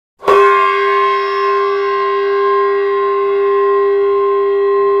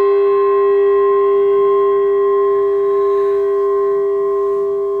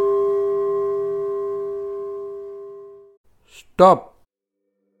Stop!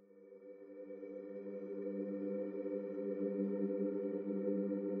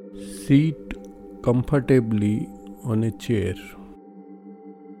 Sit comfortably on a chair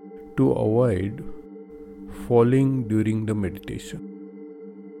to avoid falling during the meditation,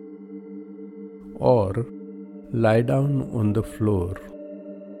 or lie down on the floor,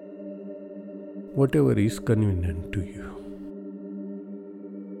 whatever is convenient to you.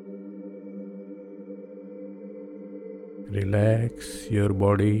 Relax your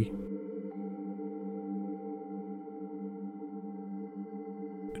body,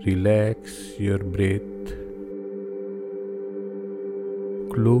 relax your breath,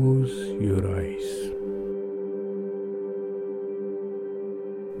 close your eyes.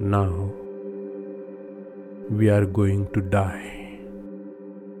 Now we are going to die.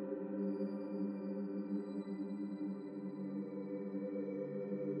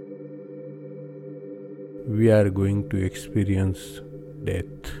 We are going to experience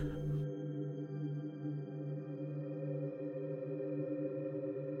death.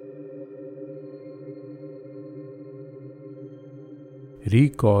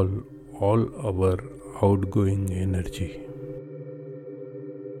 Recall all our outgoing energy.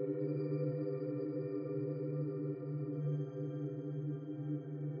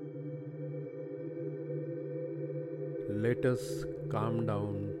 Let us calm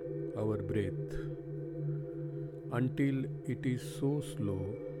down our breath until it is so slow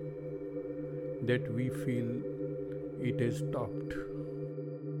that we feel it has stopped.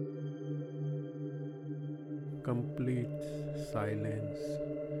 Complete silence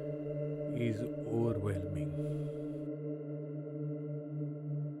is overwhelming.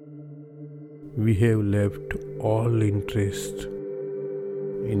 We have left all interest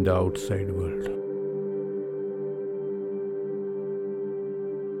in the outside world.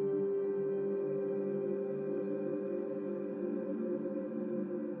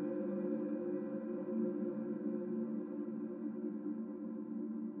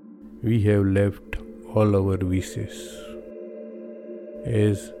 We have left all our wishes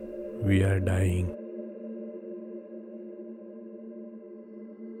as we are dying.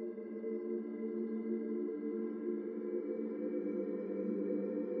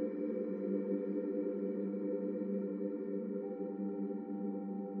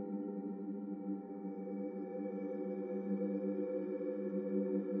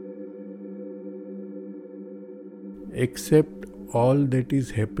 Accept all that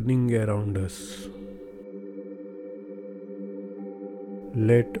is happening around us.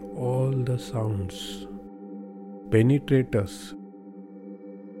 Let all the sounds penetrate us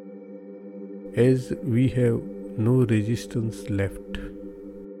as we have no resistance left.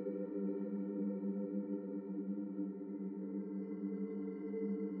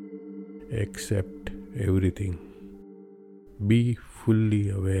 Accept everything. Be fully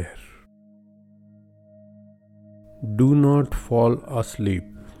aware. Do not fall asleep.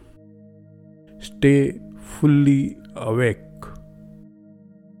 Stay fully awake.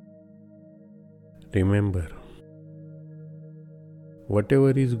 Remember,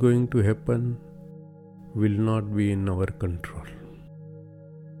 whatever is going to happen will not be in our control.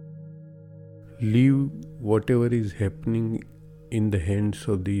 Leave whatever is happening in the hands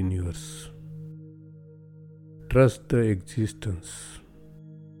of the universe. Trust the existence.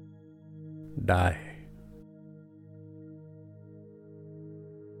 Die.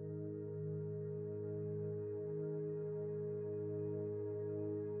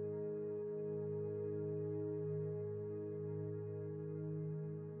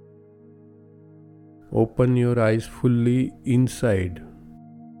 Open your eyes fully inside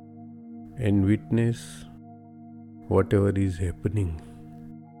and witness whatever is happening.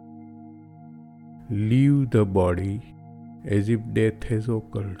 Leave the body as if death has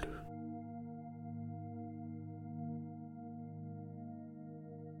occurred.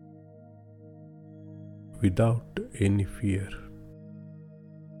 Without any fear.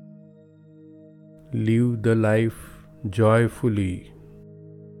 Live the life joyfully.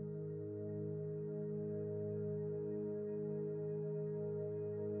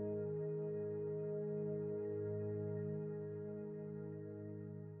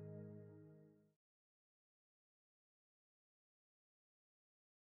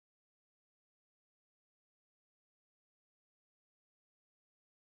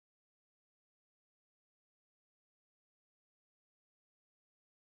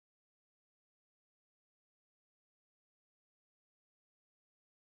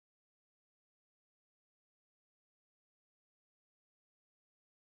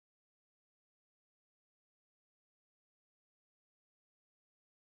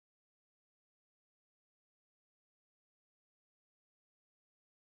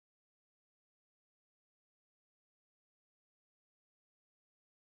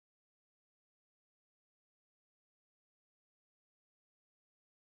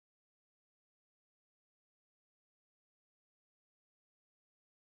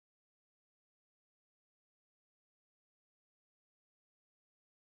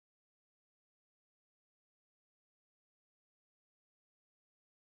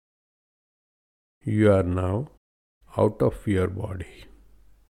 You are now out of your body.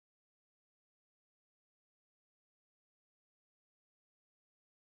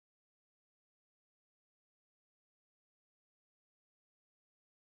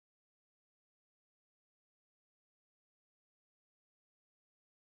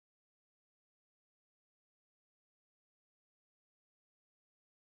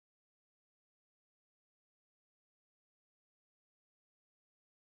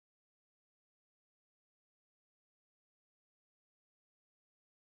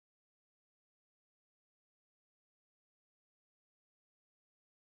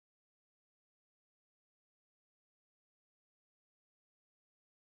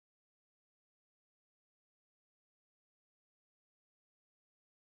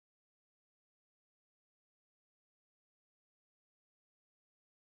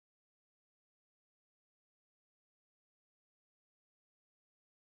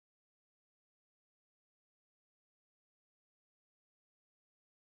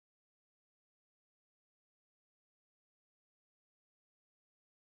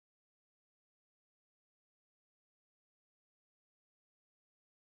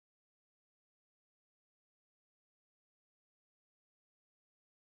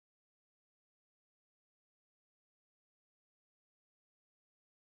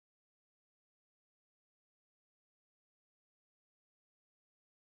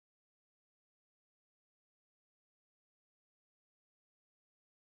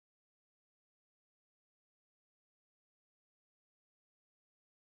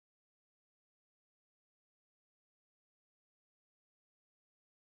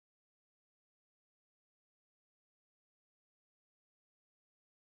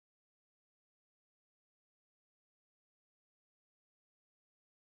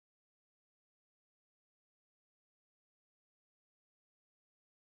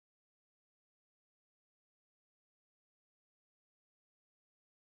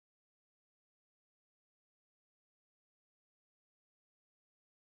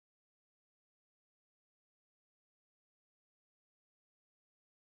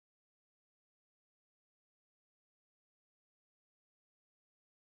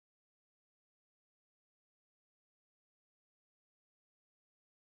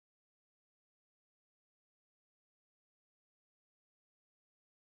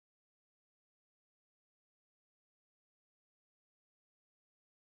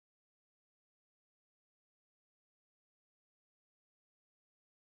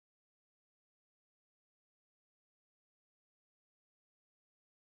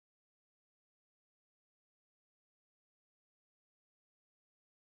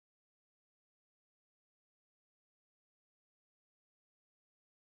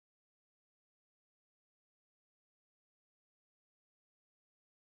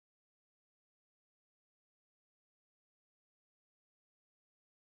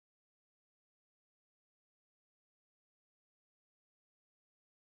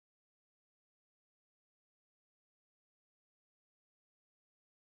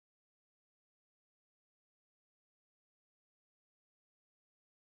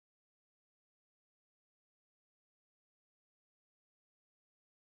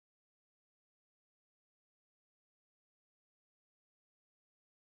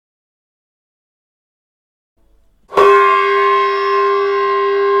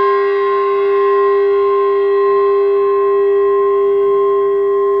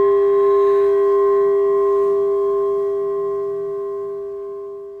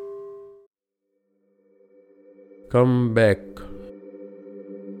 Come back.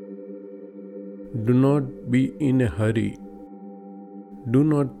 Do not be in a hurry. Do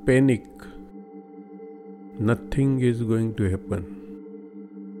not panic. Nothing is going to happen.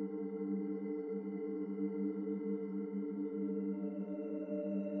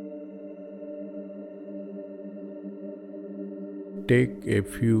 Take a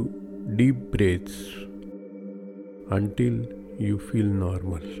few deep breaths until you feel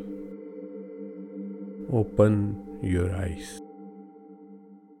normal. Open your eyes.